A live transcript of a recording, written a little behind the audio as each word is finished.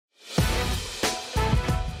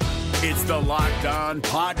It's the Locked On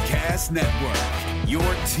Podcast Network, your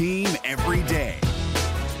team every day.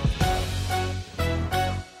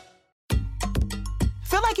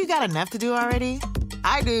 Feel like you got enough to do already?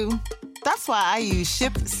 I do. That's why I use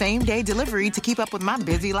Shipt same-day delivery to keep up with my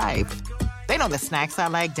busy life. They know the snacks I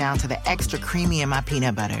like down to the extra creamy in my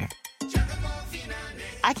peanut butter.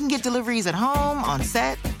 I can get deliveries at home, on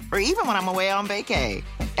set, or even when I'm away on vacay.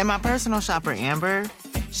 And my personal shopper, Amber,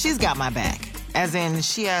 she's got my back. As in,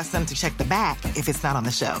 she asks them to check the back if it's not on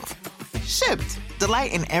the shelf. Shipt.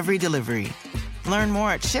 Delight in every delivery. Learn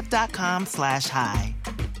more at shipt.com/hi.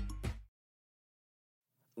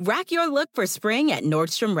 Rack your look for spring at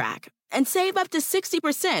Nordstrom Rack and save up to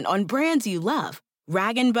 60% on brands you love.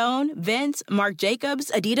 Rag & Bone, Vince, Marc Jacobs,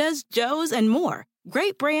 Adidas, Joe's, and more.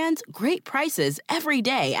 Great brands, great prices every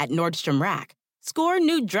day at Nordstrom Rack. Score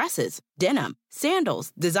new dresses, denim,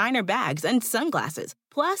 sandals, designer bags, and sunglasses,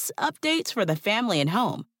 plus updates for the family and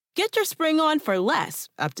home. Get your spring on for less,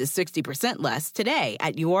 up to 60% less, today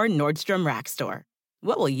at your Nordstrom Rack store.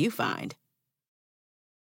 What will you find?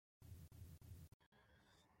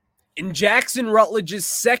 In Jackson Rutledge's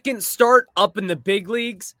second start up in the big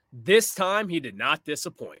leagues, this time he did not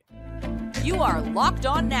disappoint. You are Locked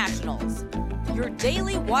On Nationals, your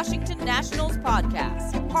daily Washington Nationals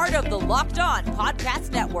podcast, part of the Locked On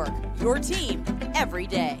Podcast Network, your team every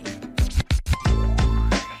day.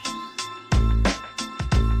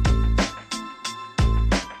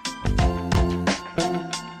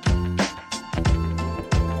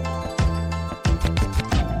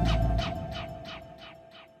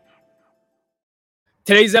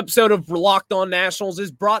 Today's episode of Locked On Nationals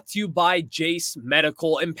is brought to you by Jace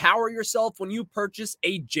Medical. Empower yourself when you purchase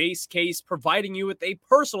a Jace case, providing you with a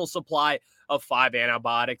personal supply of 5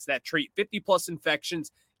 antibiotics that treat 50-plus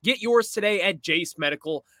infections. Get yours today at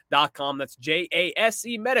jacemedical.com. That's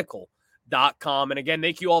J-A-S-E medical.com. And again,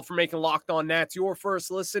 thank you all for making Locked On Nats your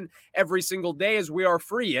first listen every single day, as we are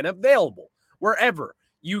free and available wherever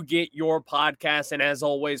you get your podcast. And as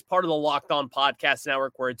always, part of the Locked On Podcast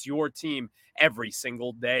Network, where it's your team every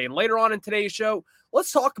single day. And later on in today's show,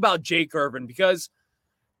 let's talk about Jake Irvin, because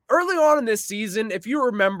early on in this season, if you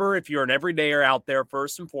remember, if you're an everydayer out there,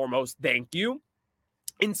 first and foremost, thank you.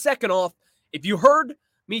 And second off, if you heard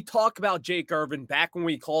me talk about Jake Irvin back when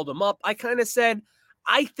we called him up, I kind of said,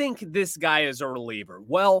 I think this guy is a reliever.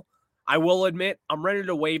 Well, I will admit, I'm ready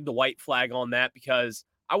to wave the white flag on that, because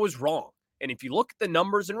I was wrong. And if you look at the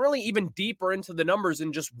numbers, and really even deeper into the numbers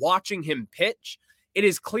and just watching him pitch, it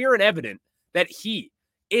is clear and evident that he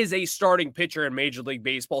is a starting pitcher in Major League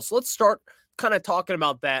Baseball. So let's start kind of talking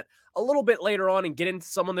about that a little bit later on and get into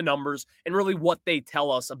some of the numbers and really what they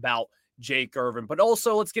tell us about Jake Irvin. But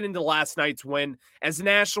also, let's get into last night's win, as the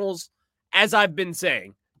Nationals, as I've been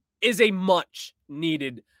saying, is a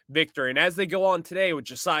much-needed victory. And as they go on today with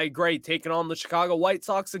Josiah Gray taking on the Chicago White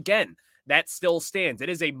Sox again, that still stands. It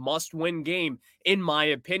is a must-win game, in my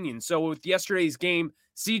opinion. So with yesterday's game,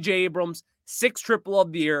 C.J. Abrams, 6th triple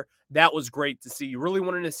of the year. That was great to see. You really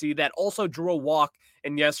wanted to see that. Also drew a walk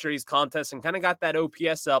in yesterday's contest and kind of got that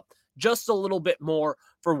OPS up just a little bit more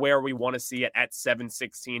for where we want to see it at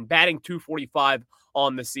 716, batting .245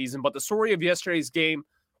 on the season. But the story of yesterday's game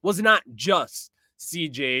was not just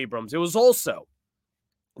C.J. Abrams. It was also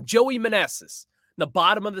Joey Meneses, the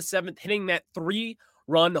bottom of the 7th, hitting that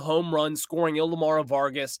 3-run home run, scoring Ildemaro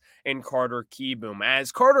Vargas and Carter Kieboom.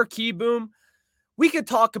 As Carter Kieboom, we could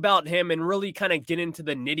talk about him and really kind of get into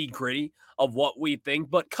the nitty-gritty of what we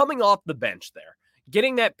think, but coming off the bench there,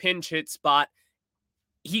 getting that pinch hit spot,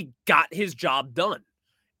 he got his job done,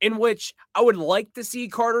 in which I would like to see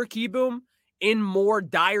Carter Kieboom in more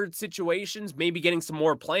dire situations, maybe getting some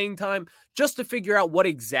more playing time, just to figure out what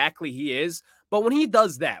exactly he is. But when he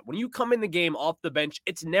does that, when you come in the game off the bench,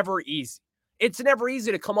 it's never easy. It's never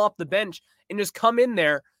easy to come off the bench and just come in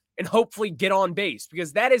there and hopefully get on base,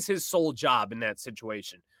 because that is his sole job in that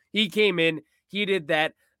situation. He came in, he did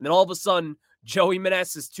that, and then all of a sudden, Joey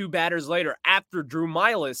Meneses, 2 batters later, after Drew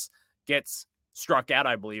Milas gets struck out,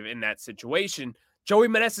 I believe, in that situation, Joey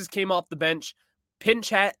Meneses came off the bench,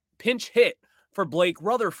 pinch hit for Blake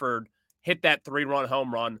Rutherford, hit that 3-run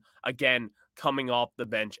home run, again, coming off the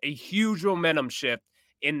bench. A huge momentum shift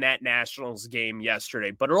in that Nationals game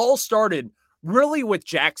yesterday. But it all started really with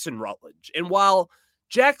Jackson Rutledge. And while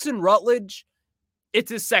Jackson Rutledge,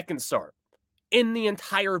 it's his second start in the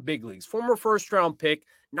entire big leagues. Former first-round pick,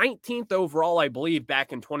 19th overall, I believe,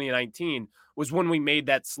 back in 2019 was when we made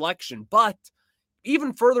that selection. But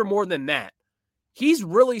even furthermore than that, he's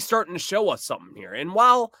really starting to show us something here. And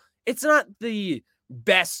while it's not the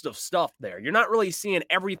best of stuff there. You're not really seeing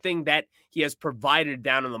everything that he has provided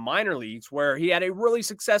down in the minor leagues, where he had a really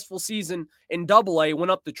successful season in AA, went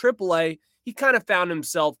up to AAA. He kind of found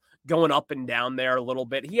himself going up and down there a little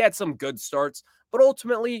bit. He had some good starts, but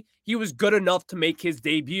ultimately he was good enough to make his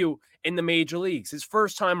debut in the major leagues. His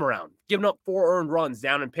first time around, giving up 4 earned runs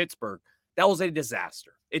down in Pittsburgh. That was a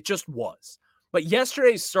disaster. It just was. But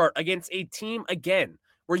yesterday's start against a team, again,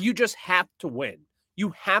 where you just have to win.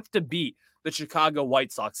 You have to beat the Chicago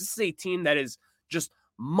White Sox. This is a team that is just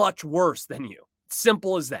much worse than you.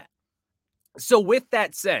 Simple as that. So with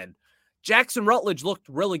that said, Jackson Rutledge looked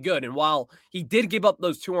really good. And while he did give up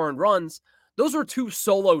those 2 earned runs, those were 2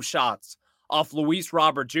 solo shots off Luis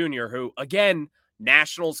Robert Jr., who, again,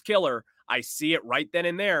 Nationals killer. I see it right then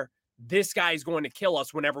and there. This guy is going to kill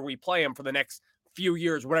us whenever we play him for the next few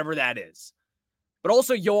years, whatever that is. But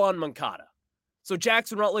also Yoan Moncada. So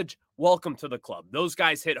Jackson Rutledge, welcome to the club. Those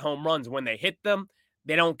guys hit home runs. When they hit them,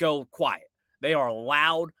 they don't go quiet. They are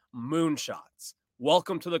loud moonshots.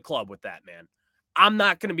 Welcome to the club with that, man. I'm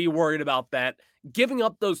not going to be worried about that. Giving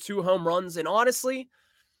up those 2 home runs, and honestly,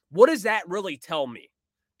 what does that really tell me?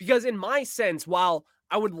 Because in my sense, while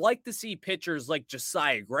I would like to see pitchers like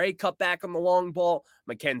Josiah Gray cut back on the long ball,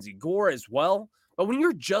 Mackenzie Gore as well, but when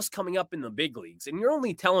you're just coming up in the big leagues and you're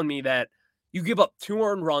only telling me that you give up 2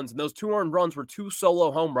 earned runs and those 2 earned runs were 2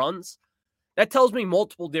 solo home runs, that tells me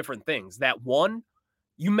multiple different things. That one,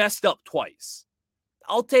 you messed up twice.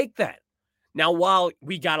 I'll take that. Now, while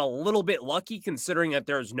we got a little bit lucky considering that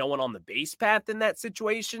there's no one on the base path in that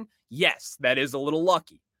situation, yes, that is a little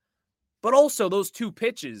lucky. But also those 2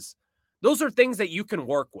 pitches, those are things that you can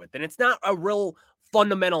work with. And it's not a real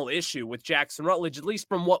fundamental issue with Jackson Rutledge, at least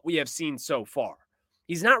from what we have seen so far.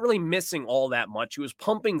 He's not really missing all that much. He was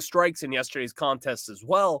pumping strikes in yesterday's contest as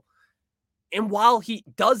well. And while he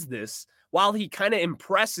does this, while he kind of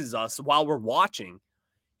impresses us while we're watching,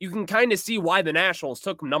 you can kind of see why the Nationals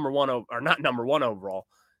took him not number 1 overall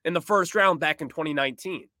in the first round back in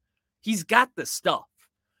 2019. He's got the stuff.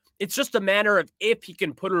 It's just a matter of if he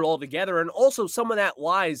can put it all together. And also some of that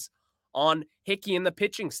lies on Hickey and the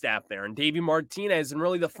pitching staff there and Davey Martinez and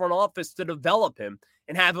really the front office to develop him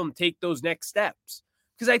and have him take those next steps.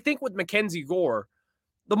 Because I think with Mackenzie Gore,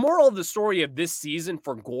 the moral of the story of this season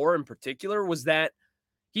for Gore in particular was that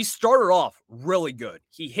he started off really good.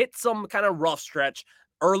 He hit some kind of rough stretch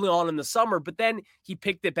early on in the summer, but then he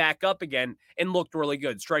picked it back up again and looked really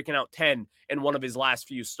good, striking out 10 in one of his last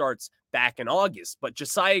few starts back in August. But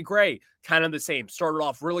Josiah Gray, kind of the same, started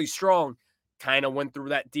off really strong, kind of went through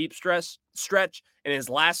that deep stretch, and his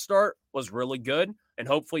last start was really good, and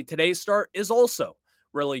hopefully today's start is also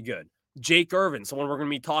really good. Jake Irvin, someone we're going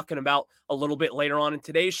to be talking about a little bit later on in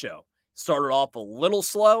today's show, started off a little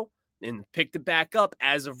slow and picked it back up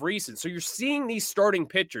as of recent. So you're seeing these starting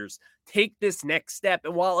pitchers take this next step.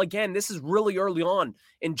 And while, again, this is really early on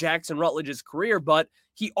in Jackson Rutledge's career, but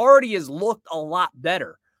he already has looked a lot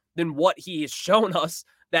better than what he has shown us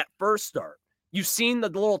that first start. You've seen the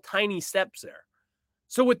little tiny steps there.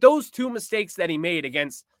 So with those 2 mistakes that he made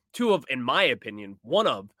against 2 of, in my opinion, one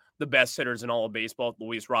of the best hitters in all of baseball,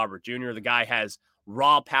 Luis Robert Jr., the guy has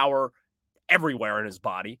raw power everywhere in his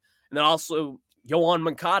body. And then also Yoan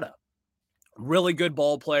Moncada, really good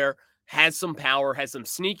ball player, has some power, has some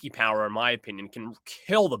sneaky power, in my opinion, can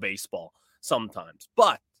kill the baseball sometimes.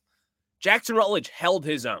 But Jackson Rutledge held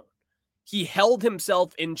his own. He held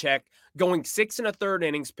himself in check, going 6 1/3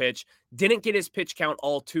 innings pitch, didn't get his pitch count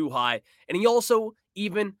all too high, and he also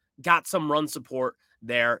even got some run support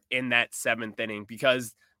there in that 7th inning,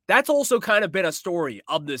 because that's also kind of been a story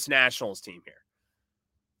of this Nationals team here.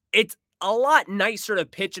 It's a lot nicer to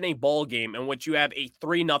pitch in a ball game in which you have a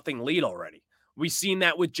 3-0 lead already. We've seen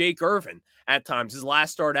that with Jake Irvin at times. His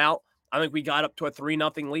last start out, I think we got up to a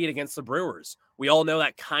 3-0 lead against the Brewers. We all know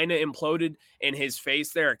that kind of imploded in his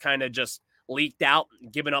face there. It kind of just leaked out,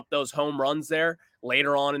 giving up those home runs there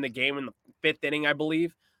later on in the game in the 5th inning, I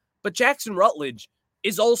believe. But Jackson Rutledge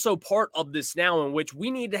is also part of this now, in which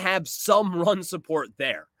we need to have some run support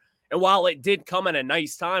there. And while it did come at a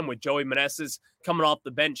nice time with Joey Meneses coming off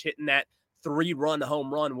the bench, hitting that 3-run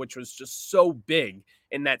home run, which was just so big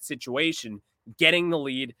in that situation, getting the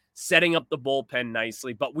lead, setting up the bullpen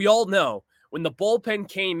nicely. But we all know when the bullpen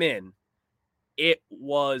came in, it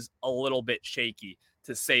was a little bit shaky,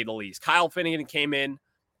 to say the least. Kyle Finnegan came in.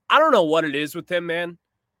 I don't know what it is with him, man.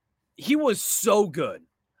 He was so good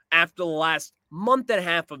after the last month and a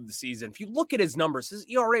half of the season. If you look at his numbers, his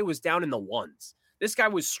ERA was down in the 1s. This guy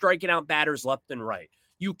was striking out batters left and right.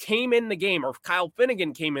 You came in the game, or if Kyle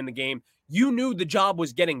Finnegan came in the game, you knew the job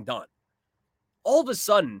was getting done. All of a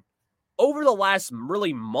sudden, over the last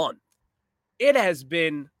really month, it has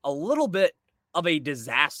been a little bit of a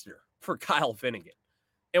disaster for Kyle Finnegan.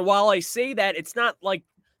 And while I say that, it's not like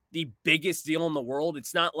the biggest deal in the world.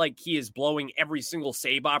 It's not like he is blowing every single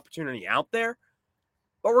save opportunity out there.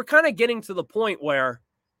 But we're kind of getting to the point where,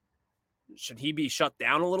 should he be shut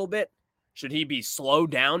down a little bit? Should he be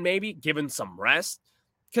slowed down maybe, given some rest?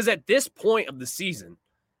 Because at this point of the season,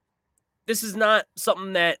 this is not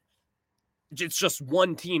something that it's just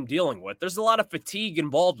one team dealing with. There's a lot of fatigue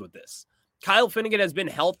involved with this. Kyle Finnegan has been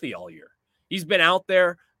healthy all year. He's been out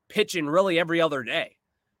there pitching really every other day.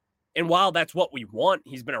 And while that's what we want,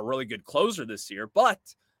 he's been a really good closer this year. But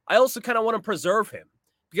I also kind of want to preserve him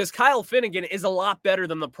because Kyle Finnegan is a lot better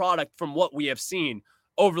than the product from what we have seen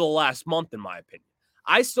over the last month, in my opinion.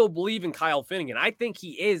 I still believe in Kyle Finnegan. I think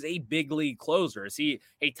he is a big league closer. Is he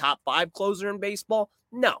a top 5 closer in baseball?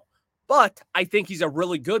 No. But I think he's a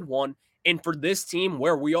really good one. And for this team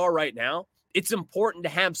where we are right now, it's important to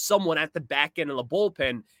have someone at the back end of the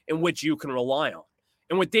bullpen in which you can rely on.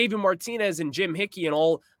 And with David Martinez and Jim Hickey and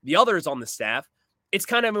all the others on the staff, it's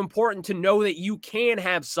kind of important to know that you can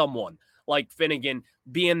have someone like Finnegan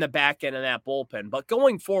be in the back end of that bullpen. But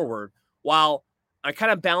going forward, while I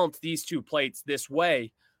kind of balance these two plates this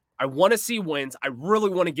way, I want to see wins. I really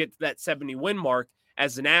want to get to that 70 win mark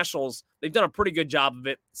as the Nationals. They've done a pretty good job of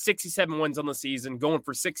it. 67 wins on the season, going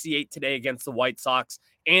for 68 today against the White Sox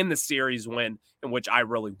and the series win, in which I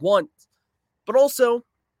really want. But also,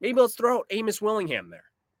 maybe let's throw out Amos Willingham there.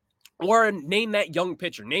 Or name that young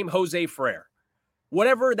pitcher. Name Jose Ferrer.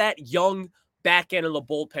 Whatever that young back end of the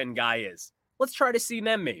bullpen guy is. Let's try to see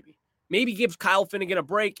them maybe. Maybe give Kyle Finnegan a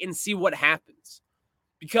break and see what happens.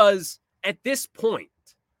 Because at this point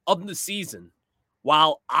of the season,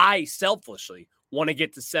 while I selfishly want to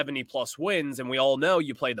get to 70-plus wins, and we all know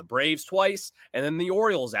you play the Braves twice and then the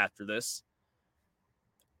Orioles after this,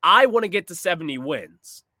 I want to get to 70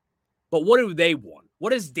 wins. But what do they want?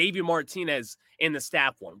 What does David Martinez and the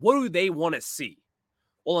staff want? What do they want to see?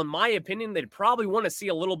 Well, in my opinion, they'd probably want to see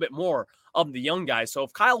a little bit more of the young guys. So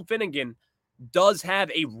if Kyle Finnegan does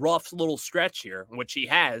have a rough little stretch here, which he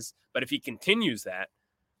has, but if he continues that,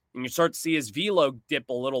 and you start to see his velo dip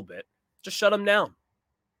a little bit, just shut him down.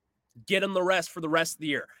 Get him the rest for the rest of the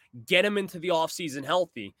year. Get him into the offseason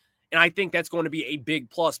healthy. And I think that's going to be a big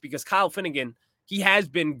plus because Kyle Finnegan, he has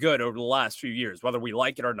been good over the last few years, whether we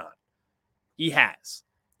like it or not. He has.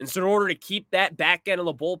 And so in order to keep that back end of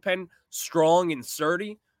the bullpen strong and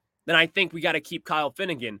sturdy, then I think we got to keep Kyle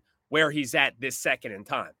Finnegan where he's at this second in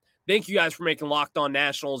time. Thank you guys for making Locked On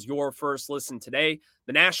Nationals your first listen today.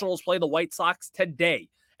 The Nationals play the White Sox today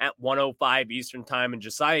at 1:05 Eastern Time, and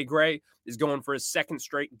Josiah Gray is going for his second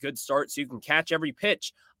straight good start, so you can catch every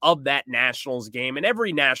pitch of that Nationals game and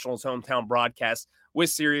every Nationals hometown broadcast with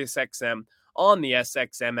SiriusXM on the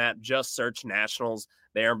SXM app. Just search Nationals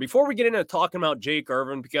there. And before we get into talking about Jake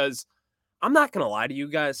Irvin, because I'm not going to lie to you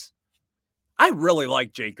guys, I really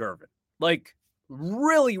like Jake Irvin. Like,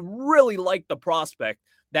 really, really like the prospect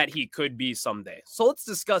that he could be someday. So let's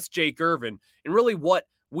discuss Jake Irvin and really what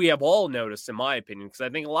we have all noticed, in my opinion, because I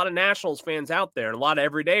think a lot of Nationals fans out there and a lot of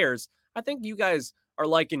everydayers, I think you guys are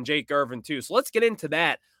liking Jake Irvin too. So let's get into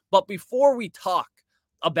that. But before we talk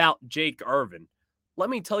about Jake Irvin, let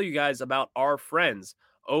me tell you guys about our friends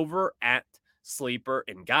over at Sleeper.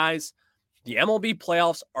 And guys, the MLB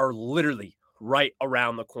playoffs are literally right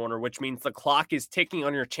around the corner, which means the clock is ticking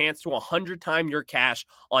on your chance to 100-time your cash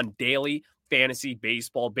on daily fantasy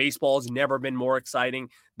baseball. Baseball has never been more exciting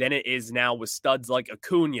than it is now with studs like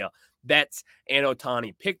Acuna, Betts, and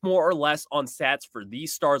Ohtani. Pick more or less on stats for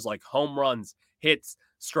these stars like home runs, hits,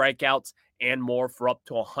 strikeouts, and more for up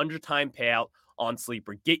to 100-time payout on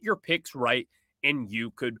Sleeper. Get your picks right, and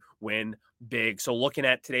you could win big. So looking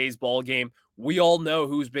at today's ball game, we all know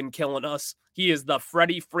who's been killing us. He is the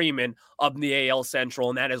Freddie Freeman of the AL Central,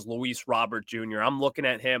 and that is Luis Robert Jr. I'm looking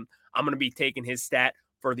at him. I'm going to be taking his stat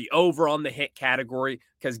for the over on the hit category,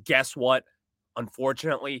 because guess what?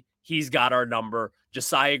 Unfortunately, he's got our number.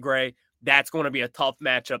 Josiah Gray, that's going to be a tough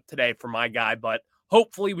matchup today for my guy, but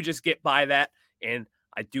hopefully we just get by that, and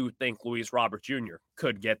I do think Luis Robert Jr.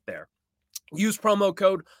 could get there. Use promo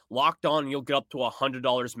code Locked On, and you'll get up to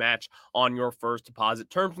 $100 match on your first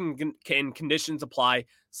deposit. Terms and conditions apply.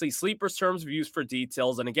 See Sleeper's terms of use for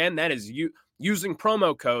details, and again, that is using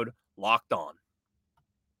promo code Locked On.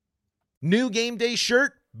 New game day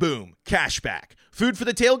shirt? Boom. Cashback. Food for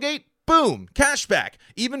the tailgate? Boom! Cashback.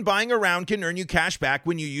 Even buying around can earn you cash back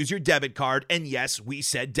when you use your debit card. And yes, we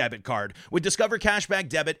said debit card. With Discover Cashback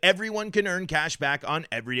Debit, everyone can earn cash back on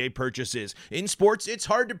everyday purchases. In sports, it's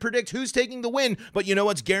hard to predict who's taking the win, but you know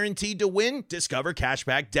what's guaranteed to win? Discover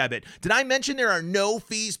Cashback Debit. Did I mention there are no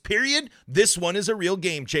fees, period? This one is a real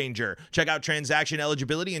game changer. Check out transaction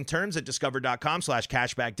eligibility and terms at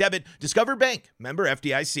discover.com/cashbackdebit. Discover Bank. Member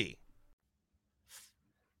FDIC.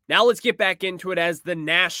 Now let's get back into it as the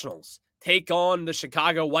Nationals take on the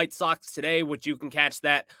Chicago White Sox today, which you can catch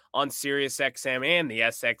that on SiriusXM and the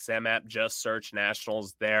SXM app. Just search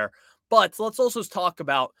Nationals there. But let's also talk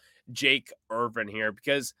about Jake Irvin here,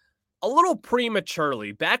 because a little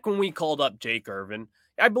prematurely, back when we called up Jake Irvin,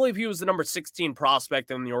 I believe he was the number 16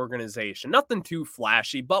 prospect in the organization. Nothing too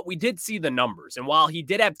flashy, but we did see the numbers. And while he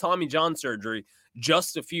did have Tommy John surgery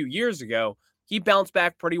just a few years ago, he bounced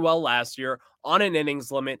back pretty well last year on an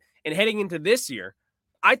innings limit. And heading into this year,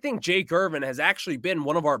 I think Jake Irvin has actually been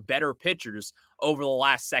one of our better pitchers over the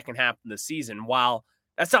last second half of the season. While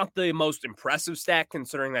that's not the most impressive stat,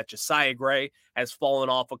 considering that Josiah Gray has fallen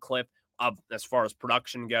off a cliff as far as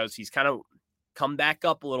production goes. He's kind of come back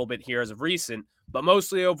up a little bit here as of recent, but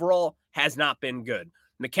mostly overall has not been good.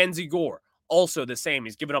 Mackenzie Gore, also the same.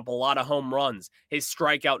 He's given up a lot of home runs. His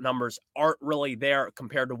strikeout numbers aren't really there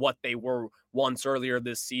compared to what they were once earlier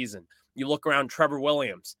this season. You look around, Trevor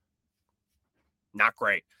Williams, not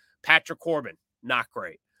great. Patrick Corbin, not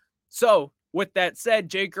great. So with that said,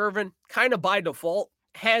 Jake Irvin, kind of by default,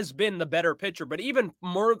 has been the better pitcher. But even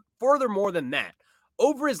furthermore than that,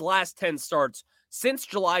 over his last 10 starts since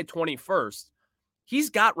July 21st, he's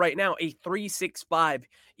got right now a 3.65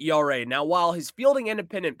 ERA. Now, while his fielding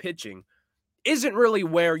independent pitching isn't really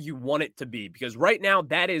where you want it to be, because right now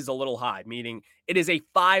that is a little high, meaning it is a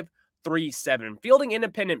 5.37. Fielding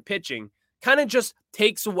independent pitching kind of just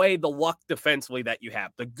takes away the luck defensively that you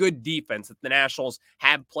have, the good defense that the Nationals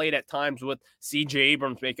have played at times with C.J.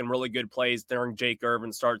 Abrams making really good plays during Jake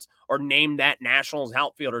Irvin starts, or name that Nationals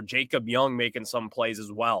outfielder Jacob Young making some plays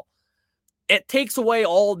as well. It takes away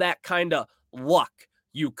all that kind of luck,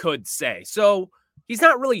 you could say. So he's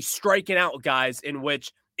not really striking out guys in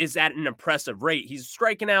which is at an impressive rate. He's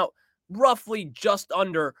striking out roughly just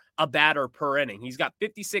under a batter per inning. He's got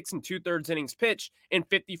 56 and 2/3 innings pitched and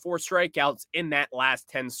 54 strikeouts in that last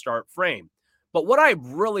 10 start frame. But what I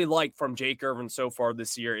really like from Jake Irvin so far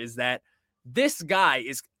this year is that this guy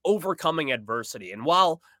is overcoming adversity. And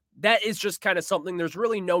while that is just kind of something, there's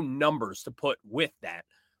really no numbers to put with that.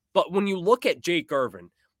 But when you look at Jake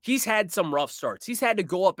Irvin, he's had some rough starts. He's had to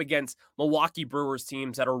go up against Milwaukee Brewers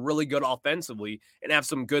teams that are really good offensively and have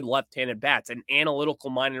some good left-handed bats, an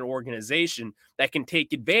analytical-minded organization that can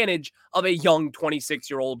take advantage of a young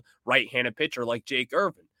 26-year-old right-handed pitcher like Jake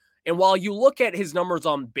Irvin. And while you look at his numbers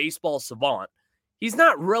on Baseball Savant, he's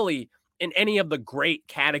not really in any of the great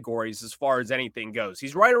categories as far as anything goes.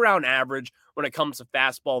 He's right around average when it comes to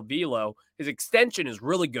fastball velo. His extension is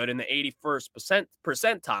really good in the 81st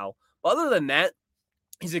percentile. But other than that,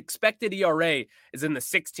 his expected ERA is in the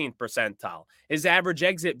 16th percentile. His average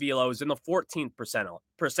exit velo is in the 14th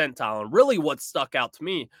percentile. And really what stuck out to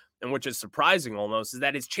me, and which is surprising almost, is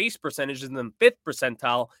that his chase percentage is in the 5th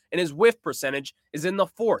percentile and his whiff percentage is in the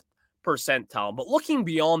 4th percentile. But looking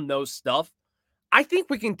beyond those stuff, I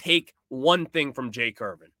think we can take one thing from Jake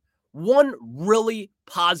Irvin. One really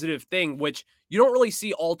positive thing, which you don't really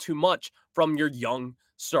see all too much from your young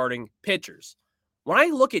starting pitchers. When I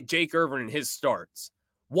look at Jake Irvin and his starts,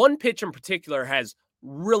 one pitch in particular has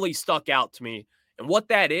really stuck out to me, and what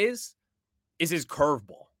that is his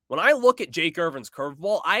curveball. When I look at Jake Irvin's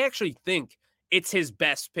curveball, I actually think it's his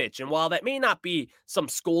best pitch. And while that may not be some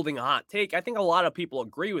scolding hot take, I think a lot of people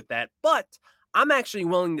agree with that, but I'm actually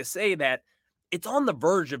willing to say that it's on the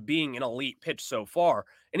verge of being an elite pitch so far.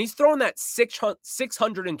 And he's thrown that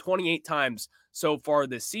 628 times so far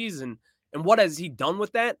this season. And what has he done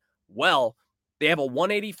with that? Well, they have a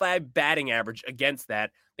 185 batting average against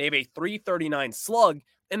that. They have a 339 slug,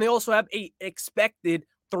 and they also have a expected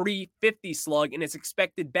 350 slug, and its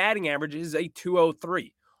expected batting average is a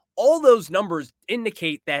 203. All those numbers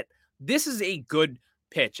indicate that this is a good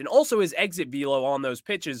pitch. And also his exit velo on those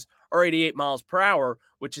pitches are 88 miles per hour,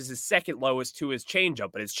 which is his second lowest to his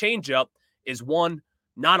changeup. But his changeup is, one,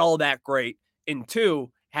 not all that great, and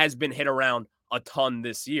two, has been hit around a ton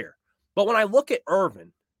this year. But when I look at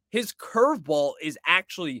Irvin, his curveball is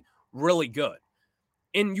actually really good.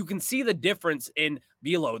 And you can see the difference in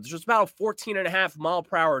velo. There's just about a 14.5 mile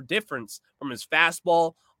per hour difference from his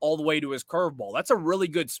fastball all the way to his curveball. That's a really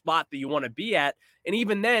good spot that you want to be at. And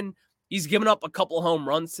even then, he's given up a couple home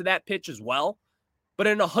runs to that pitch as well. But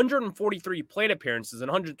in 143 plate appearances and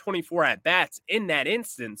 124 at-bats in that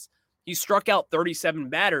instance, He struck out 37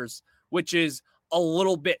 batters, which is a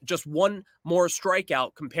little bit, just one more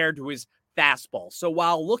strikeout compared to his fastball. So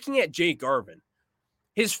while looking at Jake Irvin,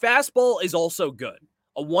 his fastball is also good,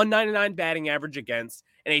 a 199 batting average against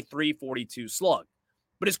and a 342 slug.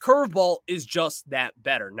 But his curveball is just that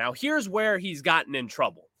better. Now, here's where he's gotten in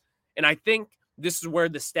trouble. And I think this is where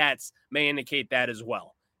the stats may indicate that as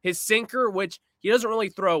well. His sinker, which he doesn't really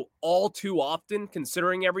throw all too often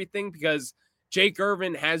considering everything, because Jake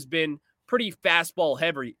Irvin has been pretty fastball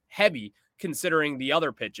heavy considering the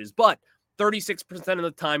other pitches. But 36% of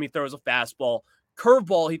the time he throws a fastball.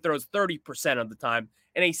 Curveball he throws 30% of the time.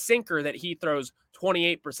 And a sinker that he throws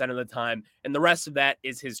 28% of the time. And the rest of that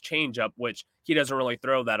is his changeup, which he doesn't really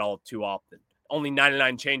throw that all too often. Only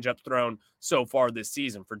 99 changeups thrown so far this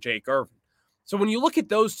season for Jake Irvin. So when you look at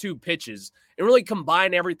those two pitches and really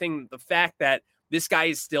combine everything, the fact that this guy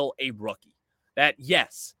is still a rookie, that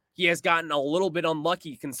yes, he has gotten a little bit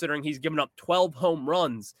unlucky considering he's given up 12 home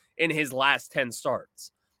runs in his last 10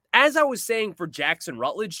 starts. As I was saying for Jackson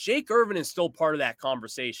Rutledge, Jake Irvin is still part of that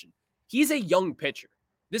conversation. He's a young pitcher.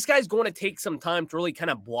 This guy's going to take some time to really kind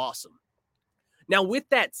of blossom. Now, with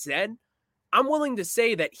that said, I'm willing to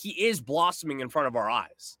say that he is blossoming in front of our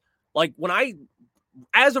eyes. Like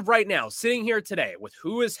as of right now, sitting here today with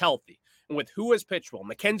who is healthy and with who is pitched well,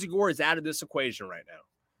 Mackenzie Gore is out of this equation right now.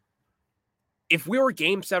 If we were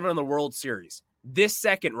Game 7 of the World Series, this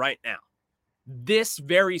second right now, this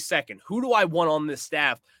very second, who do I want on this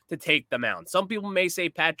staff to take the mound? Some people may say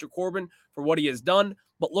Patrick Corbin for what he has done,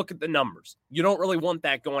 but look at the numbers. You don't really want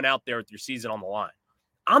that going out there with your season on the line.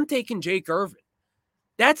 I'm taking Jake Irvin.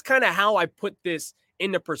 That's kind of how I put this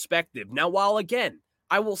into perspective. Now, while again,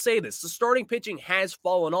 I will say this, the starting pitching has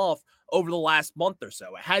fallen off over the last month or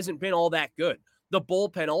so. It hasn't been all that good. The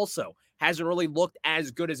bullpen also hasn't really looked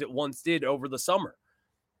as good as it once did over the summer.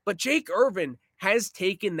 But Jake Irvin has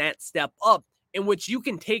taken that step up in which you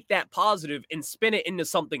can take that positive and spin it into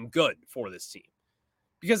something good for this team.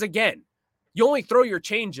 Because again, you only throw your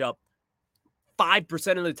changeup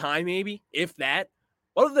 5% of the time, maybe, if that.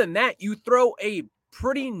 Other than that, you throw a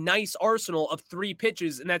pretty nice arsenal of 3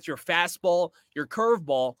 pitches, and that's your fastball, your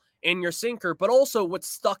curveball, and your sinker. But also what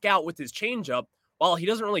stuck out with his changeup, while he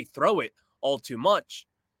doesn't really throw it all too much,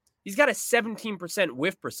 he's got a 17%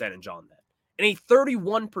 whiff percentage on that and a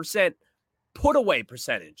 31% put away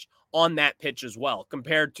percentage on that pitch as well,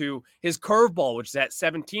 compared to his curveball, which is at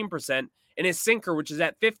 17%, and his sinker, which is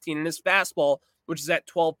at 15%, and his fastball, which is at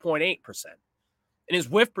 12.8%. And his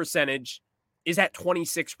whiff percentage is at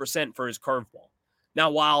 26% for his curveball.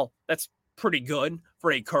 Now, while that's pretty good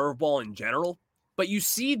for a curveball in general, but you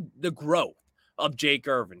see the growth of Jake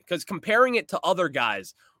Irvin, because comparing it to other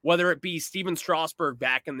guys, whether it be Steven Strasburg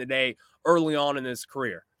back in the day, early on in his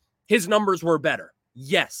career, his numbers were better.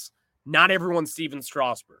 Yes, not everyone's Steven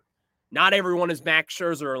Strasburg. Not everyone is Max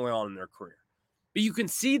Scherzer early on in their career. But you can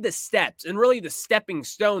see the steps and really the stepping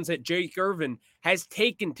stones that Jake Irvin has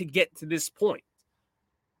taken to get to this point.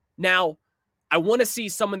 Now, I want to see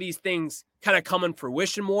some of these things kind of come in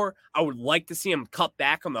fruition more. I would like to see him cut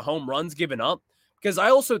back on the home runs given up, because I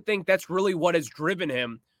also think that's really what has driven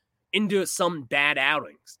him into some bad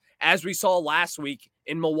outings. As we saw last week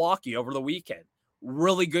in Milwaukee over the weekend.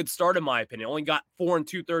 Really good start, in my opinion. Only got 4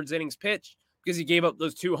 2/3 innings pitched because he gave up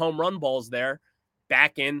those 2 home run balls there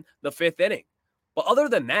back in the 5th inning. But other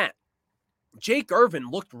than that, Jake Irvin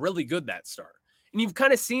looked really good that start. And you've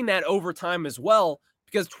kind of seen that over time as well,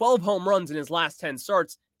 because 12 home runs in his last 10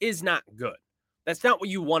 starts is not good. That's not what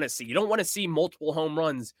you want to see. You don't want to see multiple home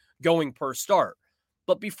runs going per start.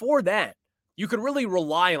 But before that, you could really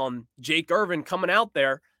rely on Jake Irvin coming out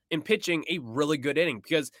there and pitching a really good inning,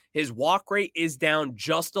 because his walk rate is down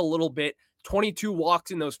just a little bit. 22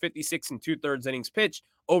 walks in those 56 2/3 innings pitched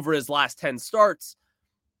over his last 10 starts.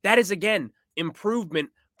 That is, again,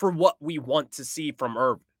 improvement for what we want to see from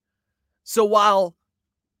Irvin. So while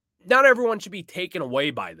not everyone should be taken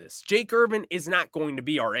away by this, Jake Irvin is not going to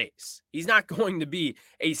be our ace. He's not going to be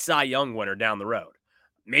a Cy Young winner down the road.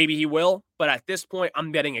 Maybe he will, but at this point,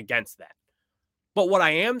 I'm betting against that. But what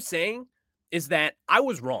I am saying is that I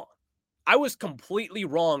was wrong. I was completely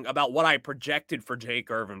wrong about what I projected for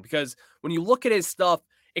Jake Irvin, because when you look at his stuff,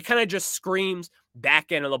 it kind of just screams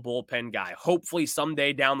back end of the bullpen guy. Hopefully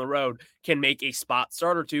someday down the road can make a spot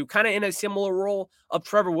start or two, kind of in a similar role of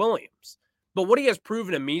Trevor Williams. But what he has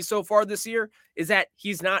proven to me so far this year is that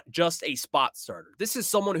he's not just a spot starter. This is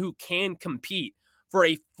someone who can compete for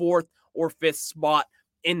a 4th or 5th spot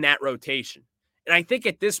in that rotation. And I think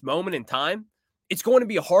at this moment in time, it's going to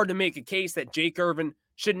be hard to make a case that Jake Irvin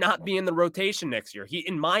should not be in the rotation next year.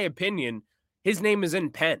 In my opinion, his name is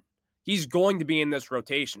in pen. He's going to be in this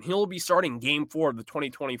rotation. He'll be starting game 4 of the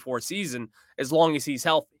 2024 season as long as he's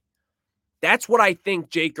healthy. That's what I think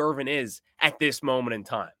Jake Irvin is at this moment in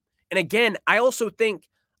time. And again, I also think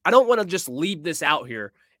I don't want to just leave this out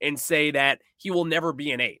here and say that he will never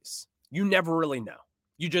be an ace. You never really know.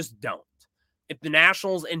 You just don't. If the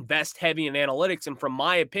Nationals invest heavy in analytics, and from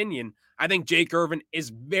my opinion, I think Jake Irvin is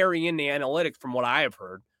very into analytics from what I have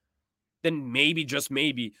heard, then maybe, just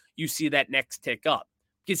maybe, you see that next tick up.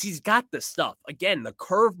 Because he's got the stuff. Again, the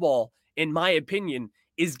curveball, in my opinion,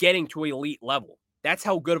 is getting to an elite level. That's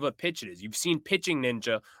how good of a pitch it is. You've seen Pitching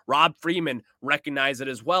Ninja, Rob Freeman, recognize it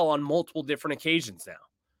as well on multiple different occasions now.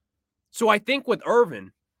 So I think with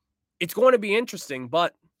Irvin, it's going to be interesting,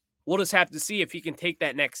 but we'll just have to see if he can take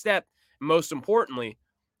that next step. And most importantly,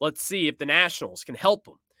 let's see if the Nationals can help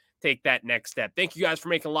him take that next step. Thank you guys for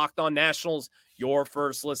making Locked On Nationals your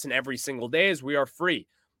first listen every single day, as we are free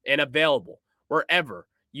and available wherever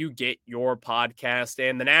you get your podcast.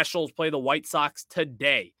 And the Nationals play the White Sox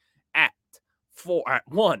today at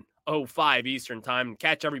 1:05 Eastern Time.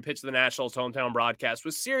 Catch every pitch of the Nationals hometown broadcast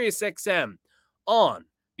with SiriusXM on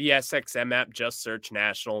the SXM app. Just search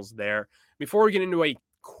Nationals there. Before we get into a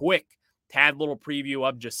quick little preview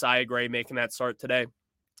of Josiah Gray making that start today,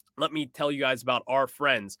 let me tell you guys about our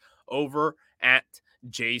friends over at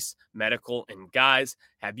Jace Medical. And guys,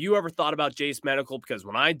 have you ever thought about Jace Medical? Because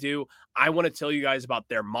when I do, I want to tell you guys about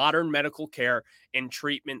their modern medical care and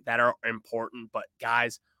treatment that are important. But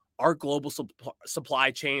guys, our global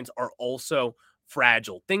supply chains are also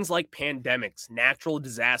fragile. Things like pandemics, natural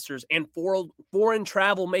disasters, and foreign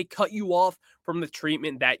travel may cut you off from the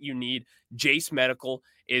treatment that you need. Jace Medical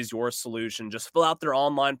is your solution. Just fill out their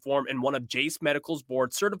online form, and one of Jace Medical's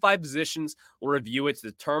board-certified physicians will review it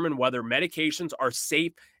to determine whether medications are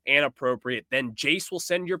safe and appropriate. Then Jace will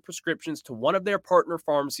send your prescriptions to one of their partner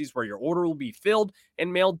pharmacies, where your order will be filled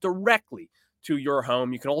and mailed directly to your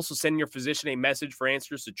home. You can also send your physician a message for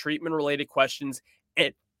answers to treatment-related questions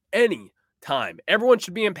at any time. Everyone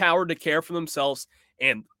should be empowered to care for themselves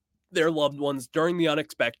and their loved ones during the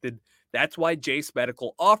unexpected. That's why Jace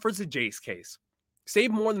Medical offers a Jace case.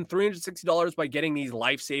 Save more than $360 by getting these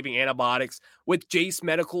life-saving antibiotics with Jace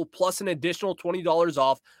Medical, plus an additional $20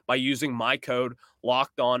 off by using my code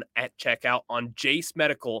LOCKEDON at checkout on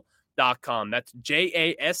jacemedical.com. That's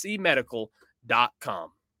JASE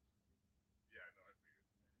medical.com.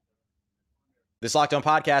 This Locked On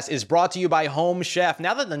podcast is brought to you by Home Chef.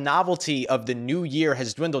 Now that the novelty of the new year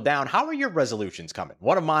has dwindled down, how are your resolutions coming?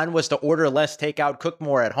 One of mine was to order less takeout, cook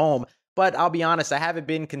more at home. But I'll be honest, I haven't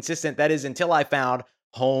been consistent. That is until I found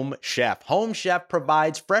Home Chef. Home Chef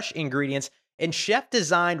provides fresh ingredients and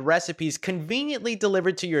chef-designed recipes conveniently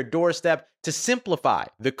delivered to your doorstep to simplify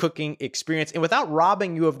the cooking experience and without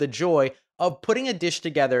robbing you of the joy of putting a dish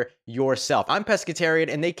together yourself. I'm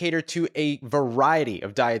pescatarian, and they cater to a variety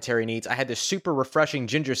of dietary needs. I had this super refreshing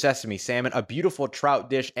ginger sesame salmon, a beautiful trout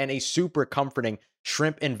dish, and a super comforting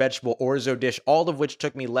shrimp and vegetable orzo dish, all of which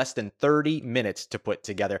took me less than 30 minutes to put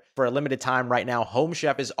together. For a limited time right now, Home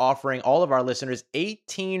Chef is offering all of our listeners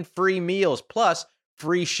 18 free meals, plus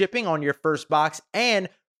free shipping on your first box and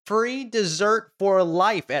free dessert for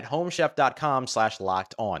life at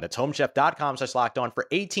homechef.com/lockedon. That's homechef.com/lockedon for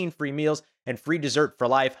 18 free meals and free dessert for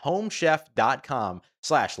life.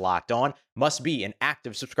 Homechef.com/lockedon. Must be an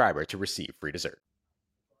active subscriber to receive free dessert.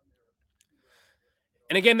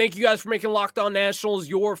 And again, thank you guys for making Locked On Nationals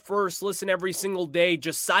your first listen every single day.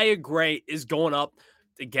 Josiah Gray is going up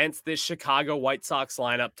against this Chicago White Sox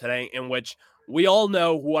lineup today, in which we all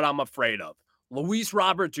know what I'm afraid of. Luis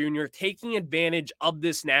Robert Jr. taking advantage of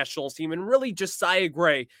this Nationals team, and really Josiah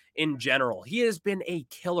Gray in general. He has been a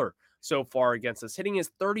killer so far against us, hitting his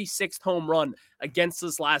 36th home run against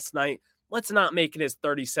us last night. Let's not make it his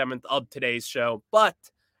 37th of today's show. But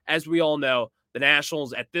as we all know, the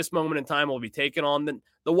Nationals at this moment in time will be taking on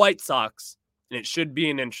the White Sox, and it should be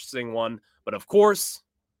an interesting one. But of course,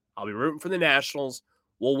 I'll be rooting for the Nationals.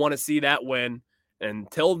 We'll want to see that win. And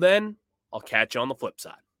until then, I'll catch you on the flip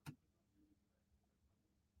side.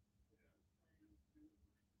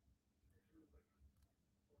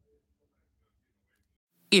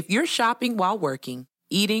 If you're shopping while working,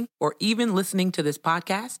 eating, or even listening to this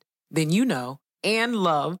podcast, then you know and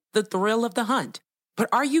love the thrill of the hunt. But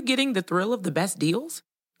are you getting the thrill of the best deals?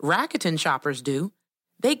 Rakuten shoppers do.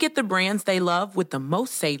 They get the brands they love with the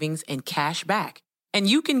most savings and cash back. And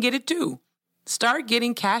you can get it too. Start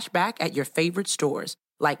getting cash back at your favorite stores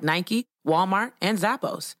like Nike, Walmart, and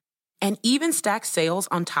Zappos. And even stack sales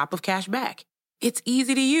on top of cash back. It's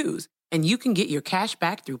easy to use, and you can get your cash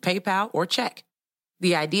back through PayPal or check.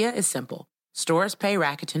 The idea is simple. Stores pay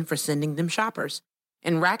Rakuten for sending them shoppers,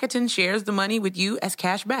 and Rakuten shares the money with you as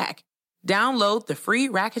cash back. Download the free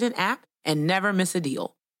Rakuten app and never miss a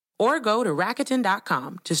deal. Or go to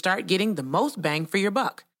Rakuten.com to start getting the most bang for your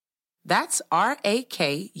buck. That's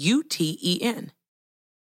RAKUTEN.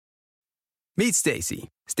 Meet Stacy.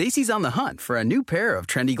 Stacy's on the hunt for a new pair of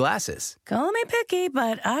trendy glasses. Call me picky,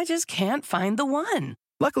 but I just can't find the one.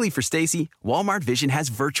 Luckily for Stacy, Walmart Vision has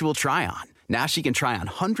virtual try-on. Now she can try on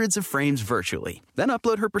hundreds of frames virtually, then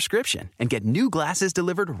upload her prescription and get new glasses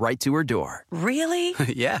delivered right to her door. Really?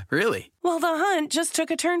 Yeah, really. Well, the hunt just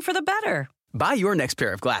took a turn for the better. Buy your next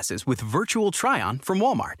pair of glasses with virtual try-on from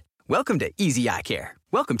Walmart. Welcome to Easy Eye Care.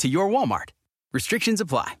 Welcome to your Walmart. Restrictions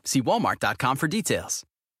apply. See walmart.com for details.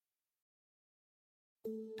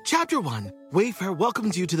 Chapter 1. Wayfair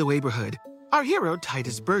welcomes you to the neighborhood. Our hero,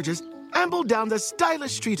 Titus Burgess, ambled down the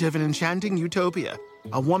stylish street of an enchanting utopia.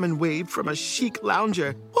 A woman waved from a chic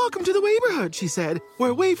lounger. "Welcome to the neighborhood," she said,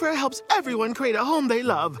 "where Wayfair helps everyone create a home they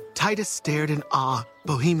love." Titus stared in awe.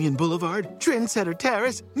 Bohemian Boulevard, Trendsetter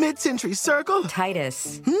Terrace, Mid-Century Circle.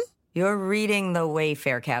 Titus, you're reading the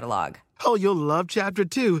Wayfair catalog. Oh, you'll love Chapter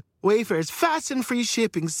 2. Wayfair's fast and free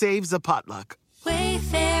shipping saves a potluck.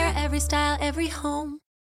 Wayfair, every style, every home.